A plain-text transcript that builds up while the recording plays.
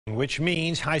which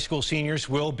means high school seniors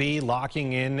will be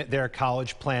locking in their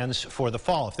college plans for the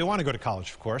fall, if they want to go to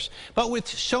college, of course. But with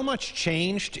so much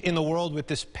changed in the world with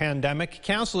this pandemic,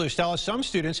 counselors tell us some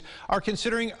students are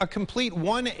considering a complete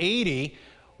 180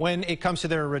 when it comes to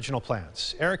their original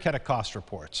plans. Erica Cost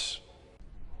reports.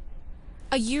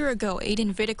 A year ago,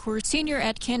 Aiden Viticourt, senior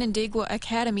at Canandaigua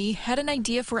Academy, had an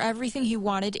idea for everything he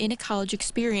wanted in a college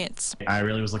experience. I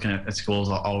really was looking at schools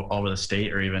all over the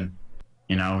state, or even,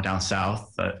 down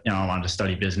south. But, I wanted to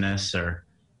study business or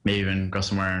maybe even go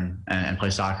somewhere and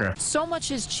play soccer. So much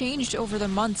has changed over the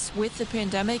months with the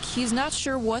pandemic, he's not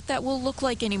sure what that will look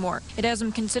like anymore. It has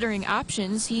him considering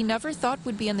options he never thought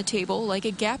would be on the table, like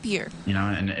a gap year.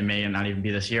 And it may not even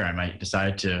be this year. I might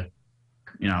decide to,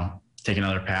 take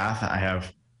another path. I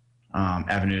have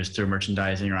avenues through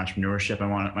merchandising or entrepreneurship I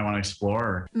want to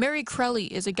explore. Mary Crelly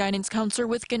is a guidance counselor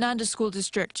with Gananda School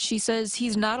District. She says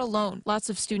he's not alone. Lots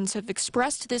of students have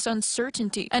expressed this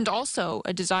uncertainty and also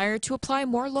a desire to apply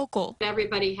more local.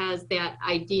 Everybody has that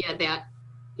idea that,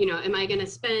 am I going to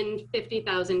spend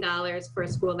 $50,000 for a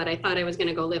school that I thought I was going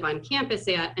to go live on campus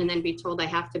at and then be told I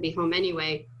have to be home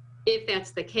anyway? If that's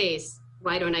the case,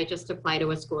 why don't I just apply to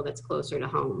a school that's closer to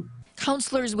home?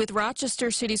 Counselors with Rochester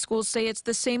City Schools say it's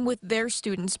the same with their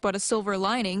students, but a silver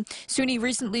lining. SUNY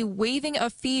recently waiving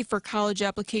a fee for college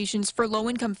applications for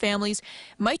low-income families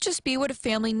might just be what a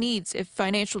family needs if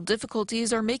financial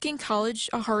difficulties are making college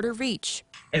a harder reach.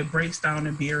 It breaks down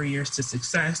the barriers to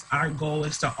success. Our goal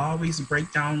is to always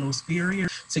break down those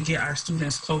barriers to get our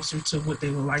students closer to what they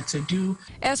would like to do.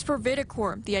 As for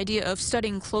Viticourt, the idea of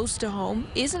studying close to home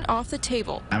isn't off the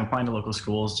table. I'm applying to local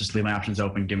schools, just leave my options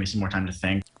open, give me some more time to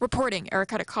think. Reporting,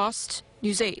 Erica Cost,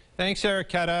 News 8. Thanks,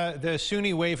 Erica. The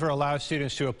SUNY waiver allows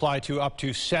students to apply to up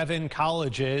to 7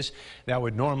 colleges. That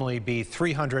would normally be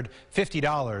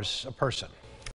 $350 a person.